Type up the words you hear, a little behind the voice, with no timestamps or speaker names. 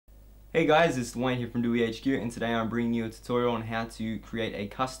Hey guys, it's Duane here from DewyHQ, and today I'm bringing you a tutorial on how to create a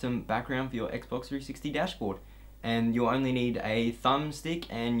custom background for your Xbox 360 dashboard. And you'll only need a thumbstick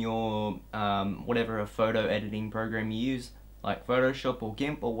and your whatever photo editing program you use, like Photoshop or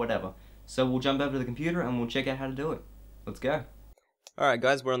GIMP or whatever. So we'll jump over to the computer and we'll check out how to do it. Let's go. Alright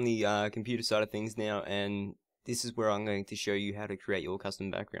guys, we're on the computer side of things now, and this is where I'm going to show you how to create your custom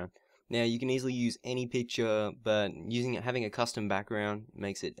background. Now you can easily use any picture, but having a custom background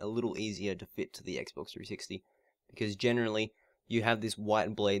makes it a little easier to fit to the Xbox 360, because generally you have this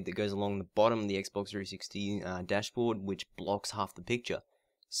white blade that goes along the bottom of the Xbox 360 dashboard, which blocks half the picture.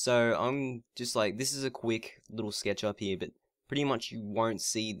 So I'm just like, this is a quick little sketch up here, but pretty much you won't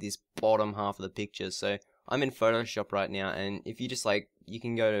see this bottom half of the picture. So I'm in Photoshop right now, and if you just you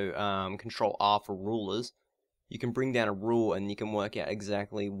can go to Control R for rulers. You can bring down a rule and you can work out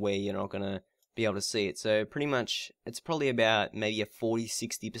exactly where you're not going to be able to see it. So pretty much it's probably about maybe a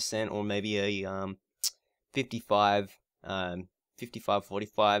 40-60% or maybe a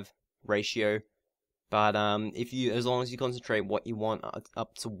 55-45 ratio. But as long as you concentrate what you want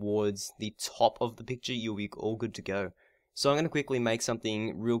up towards the top of the picture, you'll be all good to go. So I'm going to quickly make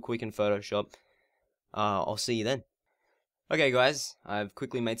something real quick in Photoshop. I'll see you then. Okay guys, I've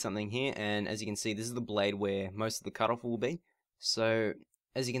quickly made something here, and as you can see, this is the blade where most of the cutoff will be. So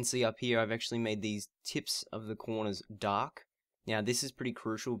as you can see up here, I've actually made these tips of the corners dark. Now this is pretty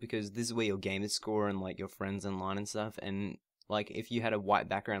crucial because this is where your game is score and your friends online and stuff, and if you had a white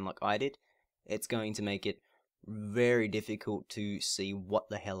background like I did, it's going to make it very difficult to see what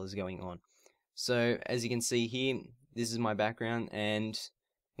the hell is going on. So as you can see here, this is my background, and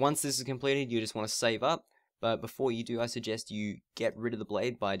once this is completed, you just want to save up. But before you do, I suggest you get rid of the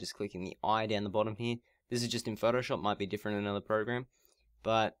blade by just clicking the eye down the bottom here. This is just in Photoshop, might be different in another program,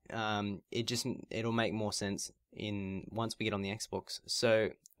 but it'll make more sense once we get on the Xbox. So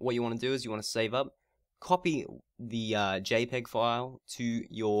what you want to do is you want to save up, copy the JPEG file to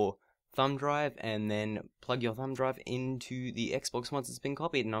your thumb drive, and then plug your thumb drive into the Xbox once it's been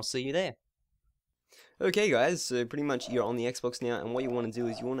copied, and I'll see you there. Okay guys, so pretty much you're on the Xbox now, and what you want to do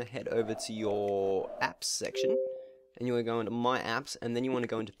is you want to head over to your apps section, and you want to go into my apps, and then you want to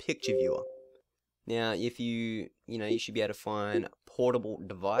go into picture viewer. Now if you should be able to find portable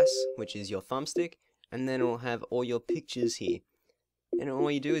device, which is your thumbstick, and then it'll have all your pictures here. And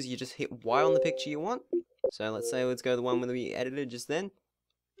all you do is you just hit Y on the picture you want. So let's go the one that we edited just then,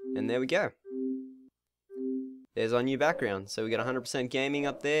 and there we go. There's our new background. So we got 100% gaming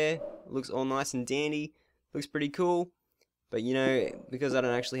up there. Looks all nice and dandy. Looks pretty cool. But because I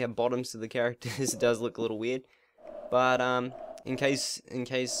don't actually have bottoms to the characters, it does look a little weird. But in case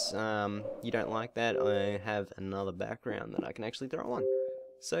you don't like that, I have another background that I can actually throw on.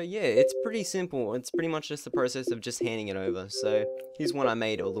 So yeah, it's pretty simple. It's pretty much just the process of just handing it over. So here's one I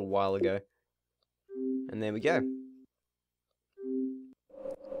made a little while ago. And there we go.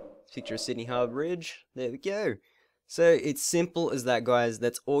 Picture of Sydney Harbour Bridge. There we go. So it's simple as that, guys.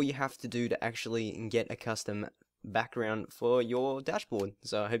 That's all you have to do to actually get a custom background for your dashboard.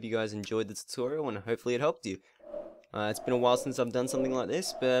 So I hope you guys enjoyed the tutorial, and hopefully it helped you. It's been a while since I've done something like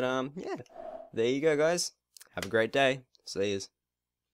this, but yeah. There you go, guys. Have a great day. See yous.